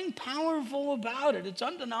 There's something powerful about it. It's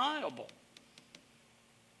undeniable.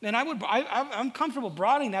 And I'm comfortable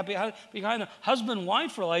broadening that behind a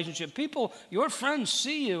husband-wife relationship. People, your friends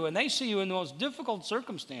see you, and they see you in the most difficult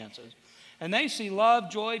circumstances. And they see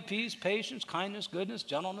love, joy, peace, patience, kindness, goodness,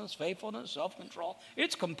 gentleness, faithfulness, self-control.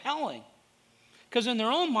 It's compelling. Because in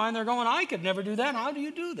their own mind, they're going, I could never do that. How do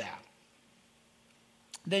you do that?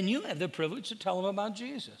 Then you have the privilege to tell them about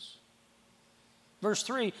Jesus. Verse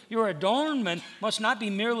 3, your adornment must not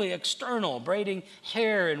be merely external, braiding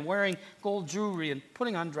hair and wearing gold jewelry and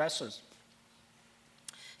putting on dresses.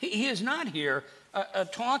 He is not here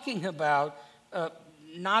talking about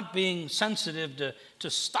not being sensitive to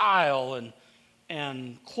style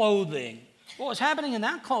and clothing. What was happening in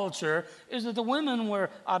that culture is that the women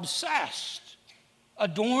were obsessed.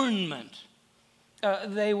 Adornment.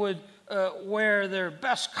 They would wear their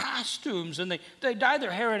best costumes, and they dye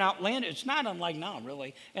their hair in outlandish, it's not unlike now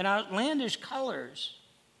really, in outlandish colors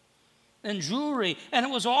and jewelry. And it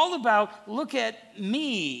was all about, look at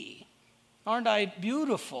me. Aren't I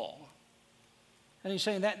beautiful? And he's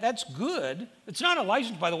saying that's good. It's not a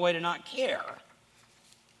license, by the way, to not care.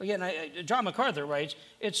 Again, John MacArthur writes,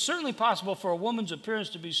 it's certainly possible for a woman's appearance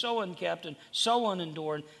to be so unkempt and so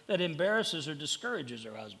unadorned that it embarrasses or discourages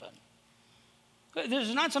her husband. This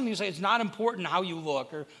is not something you say it's not important how you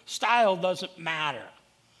look or style doesn't matter.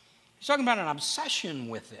 He's talking about an obsession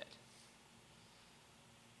with it.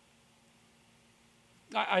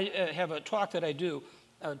 I have a talk that I do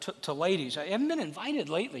to ladies. I haven't been invited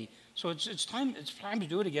lately, so it's time to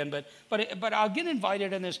do it again. But I'll get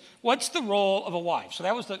invited in this. What's the role of a wife? So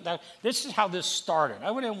this is how this started.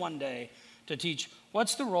 I went in one day to teach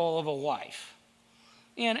what's the role of a wife,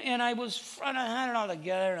 and I was I had it all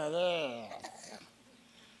together.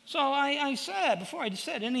 So I said, before I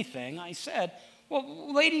said anything, I said,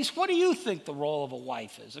 well, ladies, what do you think the role of a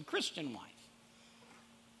wife is, a Christian wife?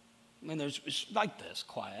 I mean, it's like this,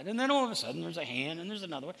 quiet. And then all of a sudden, there's a hand, and there's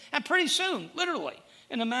another one. And pretty soon, literally,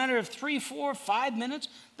 in a matter of 3, 4, 5 minutes,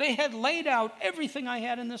 they had laid out everything I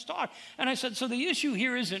had in this talk. And I said, so the issue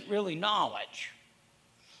here isn't really knowledge.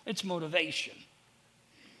 It's motivation.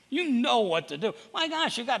 You know what to do. My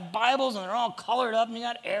gosh, you got Bibles and they're all colored up and you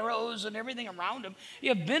got arrows and everything around them.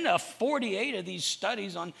 You've been to 48 of these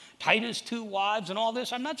studies on Titus 2 wives and all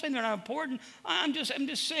this. I'm not saying they're not important. I'm just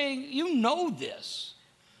saying you know this.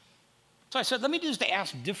 So I said, let me just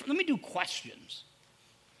ask let me do questions.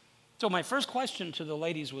 So my first question to the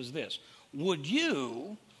ladies was this: would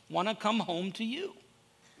you want to come home to you?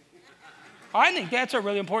 I think that's a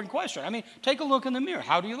really important question. I mean, take a look in the mirror.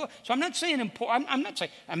 How do you look? So I'm not saying I'm not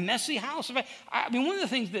saying a messy house. I mean, one of the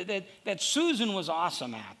things that Susan was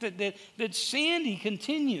awesome at, that Sandy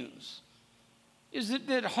continues, is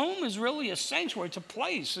that home is really a sanctuary. It's a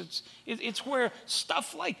place. It's where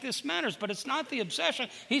stuff like this matters, but it's not the obsession.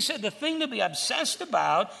 He said the thing to be obsessed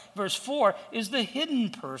about, verse 4, is the hidden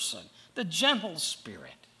person, the gentle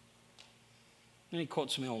spirit. And he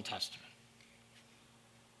quotes from the Old Testament.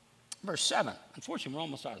 Verse 7. Unfortunately, we're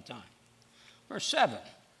almost out of time. Verse 7.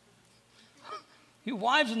 You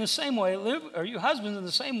wives in the same way, you husbands in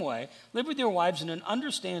the same way, live with your wives in an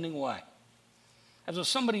understanding way. As if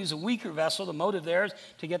somebody is a weaker vessel, the motive there is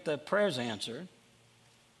to get the prayers answered,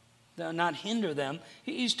 not hinder them.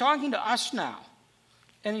 He's talking to us now.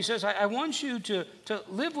 And he says, I want you to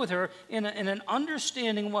live with her in an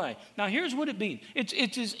understanding way. Now, here's what it means.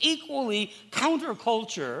 It is equally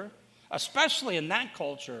counterculture, especially in that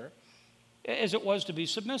culture, as it was to be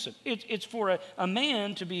submissive. It's for a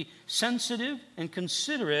man to be sensitive and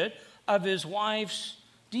considerate of his wife's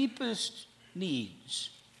deepest needs,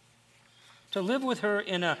 to live with her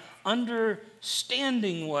in an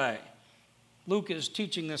understanding way. Luke is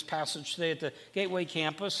teaching this passage today at the Gateway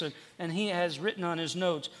campus, and he has written on his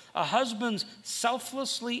notes, a husband's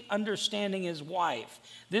selflessly understanding his wife.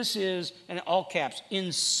 This is, in all caps,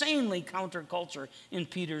 insanely counterculture in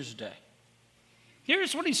Peter's day.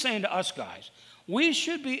 Here's what he's saying to us guys. We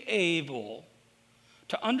should be able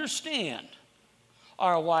to understand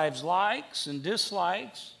our wives' likes and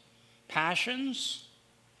dislikes, passions,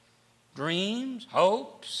 dreams,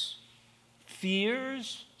 hopes,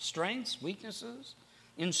 fears, strengths, weaknesses,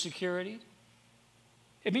 insecurities.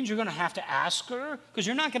 It means you're going to have to ask her, because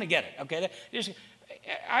you're not going to get it, okay?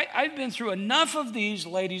 I've been through enough of these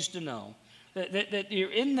ladies to know that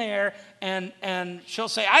you're in there and she'll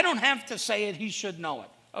say, I don't have to say it, he should know it.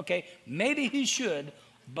 Okay, maybe he should,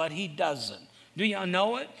 but he doesn't. Do you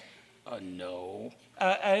know it? No.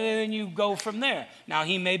 And then you go from there. Now,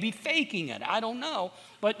 he may be faking it. I don't know.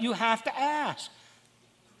 But you have to ask.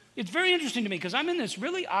 It's very interesting to me because I'm in this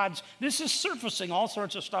really odd, this is surfacing all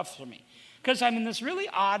sorts of stuff for me. Because I'm in this really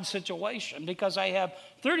odd situation because I have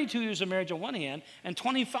 32 years of marriage on one hand and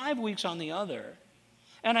 25 weeks on the other.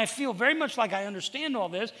 And I feel very much like I understand all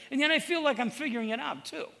this, and then I feel like I'm figuring it out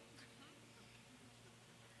too.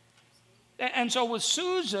 And so with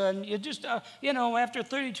Susan, you just, after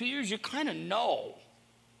 32 years, you kind of know.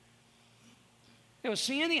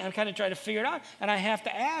 Sandy, I'm kind of trying to figure it out, and I have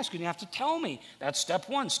to ask, and you have to tell me. That's step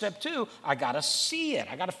one. Step two, I got to see it.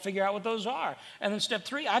 I got to figure out what those are. And then step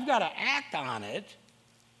three, I've got to act on it,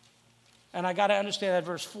 and I got to understand that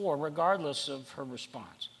verse 4, regardless of her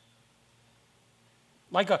response.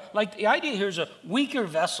 Like the idea here is a weaker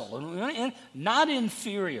vessel, and not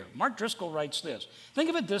inferior. Mark Driscoll writes this. Think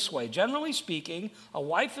of it this way. Generally speaking, a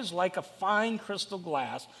wife is like a fine crystal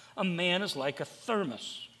glass. A man is like a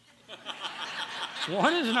thermos.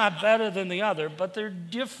 One is not better than the other, but they're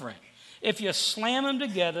different. If you slam them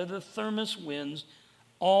together, the thermos wins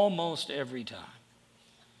almost every time.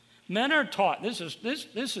 Men are taught, this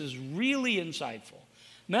is really insightful.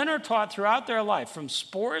 Men are taught throughout their life, from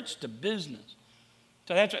sports to business.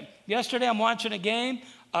 So that's what, yesterday I'm watching a game,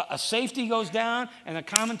 a safety goes down, and the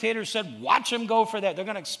commentator said, watch him go for that. They're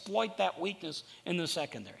going to exploit that weakness in the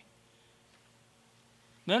secondary.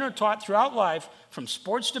 Men are taught throughout life, from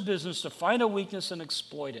sports to business, to find a weakness and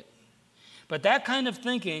exploit it. But that kind of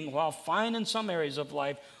thinking, while fine in some areas of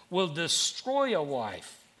life, will destroy a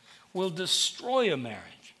wife, will destroy a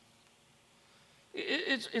marriage.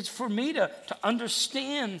 It's for me to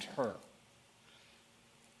understand her.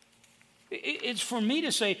 It's for me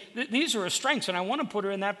to say, these are her strengths, and I want to put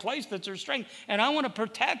her in that place that's her strength, and I want to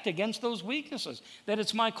protect against those weaknesses, that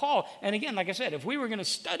it's my call. And again, like I said, if we were going to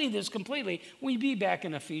study this completely, we'd be back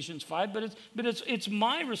in Ephesians 5, but it's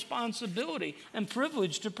my responsibility and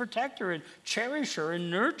privilege to protect her and cherish her and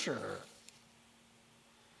nurture her.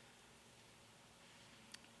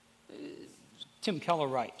 Tim Keller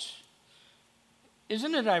writes,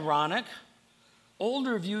 isn't it ironic?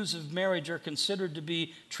 Older views of marriage are considered to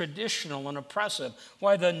be traditional and oppressive,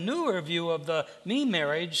 while the newer view of the me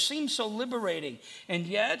marriage seems so liberating. And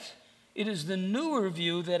yet, it is the newer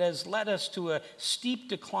view that has led us to a steep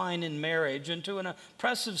decline in marriage and to an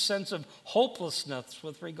oppressive sense of hopelessness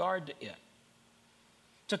with regard to it.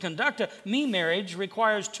 To conduct a me marriage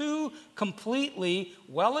requires two completely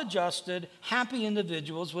well-adjusted, happy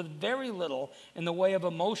individuals with very little in the way of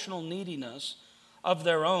emotional neediness of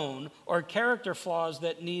their own or character flaws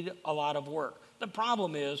that need a lot of work. The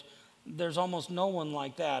problem is there's almost no one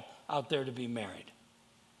like that out there to be married.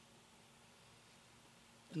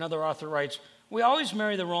 Another author writes, we always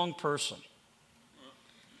marry the wrong person.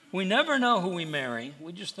 We never know who we marry,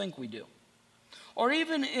 we just think we do. Or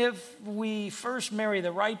even if we first marry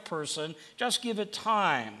the right person, just give it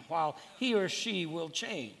time while he or she will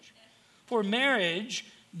change. For marriage,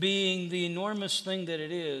 being the enormous thing that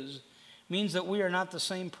it is, means that we are not the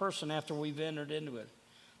same person after we've entered into it.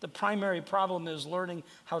 The primary problem is learning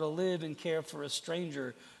how to live and care for a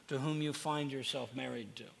stranger to whom you find yourself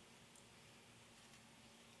married to.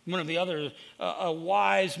 One of the other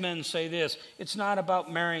wise men say this, it's not about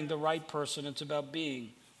marrying the right person, it's about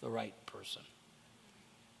being the right person.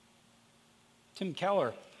 Tim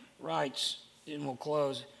Keller writes, and we'll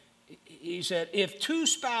close, he said, if two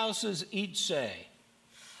spouses each say,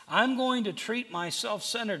 I'm going to treat my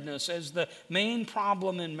self-centeredness as the main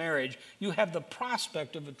problem in marriage, you have the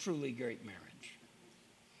prospect of a truly great marriage.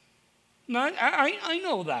 Now, I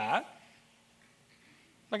know that.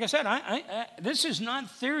 Like I said, this is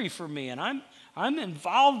not theory for me, and I'm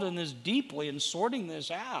involved in this deeply and sorting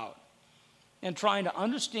this out and trying to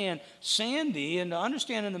understand Sandy and to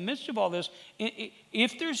understand in the midst of all this,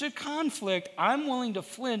 if there's a conflict, I'm willing to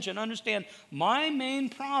flinch and understand my main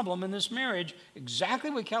problem in this marriage,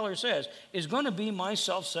 exactly what Keller says, is going to be my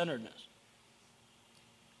self-centeredness.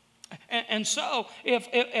 And so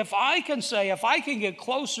if I can say, if I can get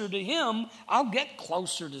closer to him, I'll get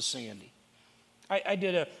closer to Sandy. I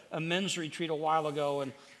did a men's retreat a while ago,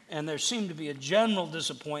 and there seemed to be a general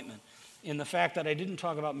disappointment in the fact that I didn't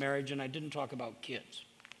talk about marriage and I didn't talk about kids.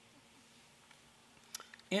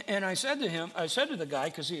 And I said to the guy,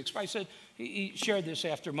 because he shared this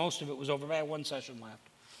after most of it was over, I had one session left.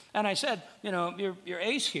 And I said, your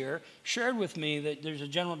ace here shared with me that there's a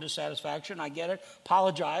general dissatisfaction. I get it.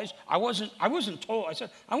 Apologize. I wasn't told. I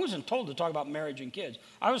said, I wasn't told to talk about marriage and kids.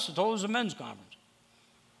 I was told it was a men's conference.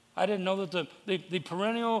 I didn't know that the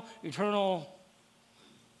perennial, eternal,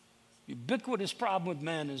 ubiquitous problem with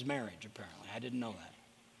men is marriage, apparently. I didn't know that.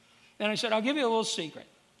 And I said, I'll give you a little secret.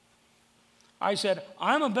 I said,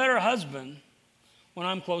 I'm a better husband when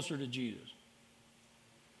I'm closer to Jesus.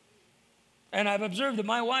 And I've observed that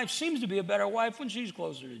my wife seems to be a better wife when she's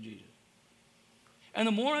closer to Jesus. And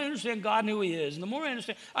the more I understand God and who he is, and the more I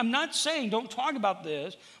understand, I'm not saying don't talk about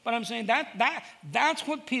this, but I'm saying that's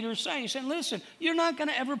what Peter's saying. He's saying, listen, you're not going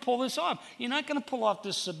to ever pull this off. You're not going to pull off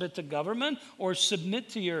this submit to government or submit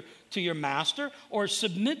to your master or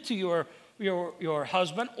submit to your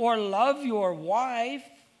husband or love your wife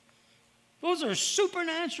Those are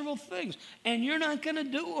supernatural things, and you're not going to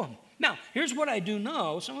do them. Now, here's what I do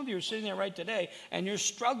know. Some of you are sitting there right today, and you're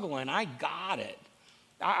struggling. I got it.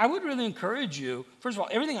 I would really encourage you. First of all,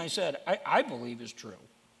 everything I said, I believe is true.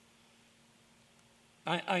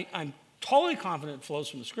 I'm totally confident it flows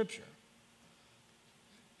from the Scripture.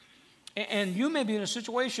 And you may be in a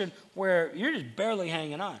situation where you're just barely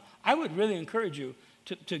hanging on. I would really encourage you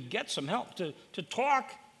to get some help, to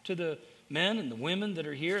talk to the men and the women that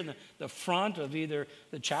are here in the front of either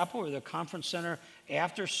the chapel or the conference center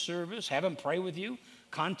after service. Have them pray with you.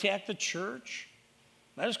 Contact the church.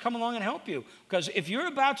 Let us come along and help you. Because if you're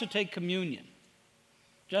about to take communion,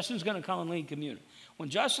 Justin's going to come and lead communion. When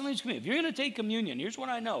Justin leads communion, if you're going to take communion, here's what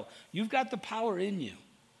I know. You've got the power in you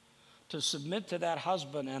to submit to that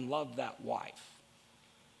husband and love that wife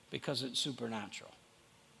because it's supernatural.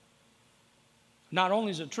 Not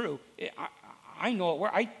only is it true, I know it.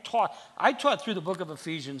 Where I taught through the book of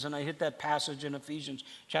Ephesians, and I hit that passage in Ephesians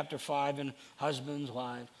chapter 5, and husbands,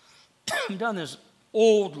 wives. I've done this.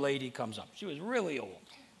 Old lady comes up. She was really old.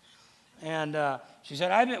 And she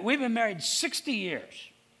said, we've been married 60 years.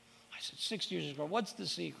 I said, 60 years ago, what's the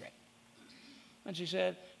secret? And she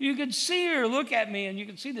said, you could see her look at me, and you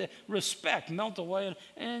could see the respect melt away.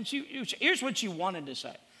 And here's what she wanted to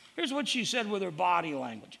say. Here's what she said with her body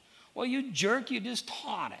language. Well, you jerk, you just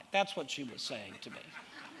taught it. That's what she was saying to me.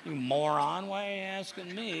 You moron, why are you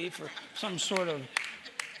asking me for some sort of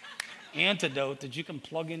antidote that you can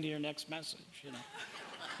plug into your next message? You know,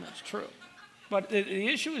 that's true. But the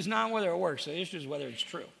issue is not whether it works. The issue is whether it's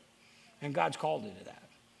true. And God's called you to that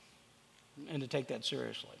and to take that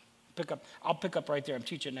seriously. I'll pick up right there. I'm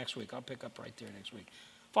teaching next week. I'll pick up right there next week.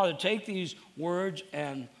 Father, take these words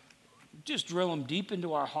and just drill them deep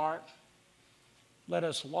into our heart. Let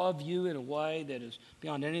us love you in a way that is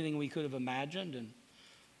beyond anything we could have imagined, and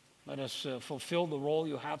let us fulfill the role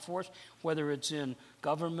you have for us, whether it's in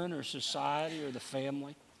government or society or the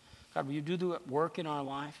family. God, will you do the work in our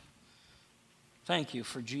life? Thank you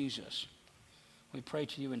for Jesus. We pray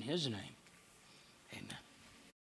to you in his name. Amen.